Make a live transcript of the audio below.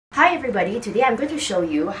Hi everybody, today I'm going to show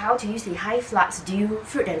you how to use the Hyflux Dew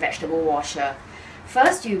fruit and vegetable washer.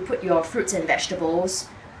 First, you put your fruits and vegetables,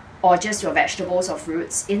 or just your vegetables or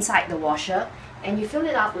fruits, inside the washer and you fill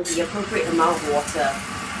it up with the appropriate amount of water.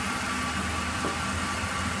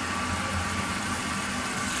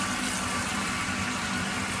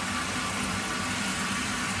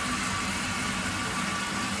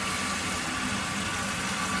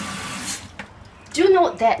 Do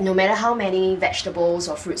note that no matter how many vegetables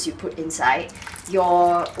or fruits you put inside,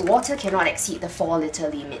 your water cannot exceed the 4 liter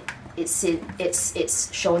limit.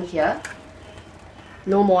 It's shown here,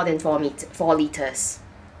 no more than 4 liters.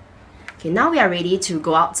 Okay, now we are ready to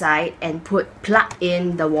go outside and plug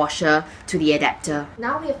in the washer to the adapter.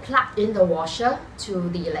 Now we have plugged in the washer to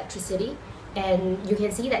the electricity and you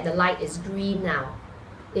can see that the light is green now.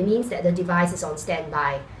 It means that the device is on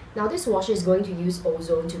standby. Now this washer is going to use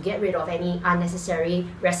ozone to get rid of any unnecessary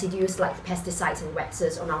residues like pesticides and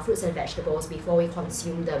waxes on our fruits and vegetables before we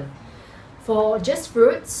consume them. For just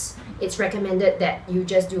fruits, it's recommended that you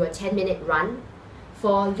just do a 10-minute run.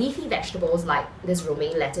 For leafy vegetables like this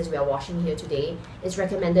romaine lettuce we are washing here today, it's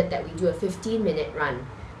recommended that we do a 15-minute run.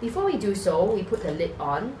 Before we do so, we put the lid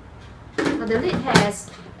on. Now the lid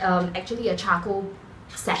has actually a charcoal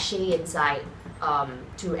sachet inside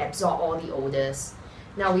to absorb all the odors.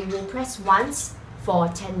 Now we will press once for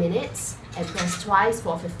 10 minutes and press twice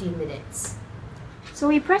for 15 minutes. So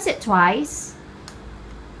we press it twice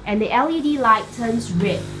and the LED light turns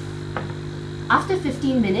red. After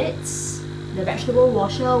 15 minutes, the vegetable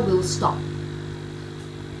washer will stop.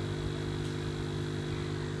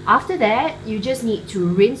 After that, you just need to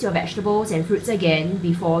rinse your vegetables and fruits again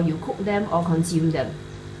before you cook them or consume them.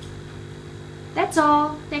 That's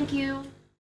all. Thank you.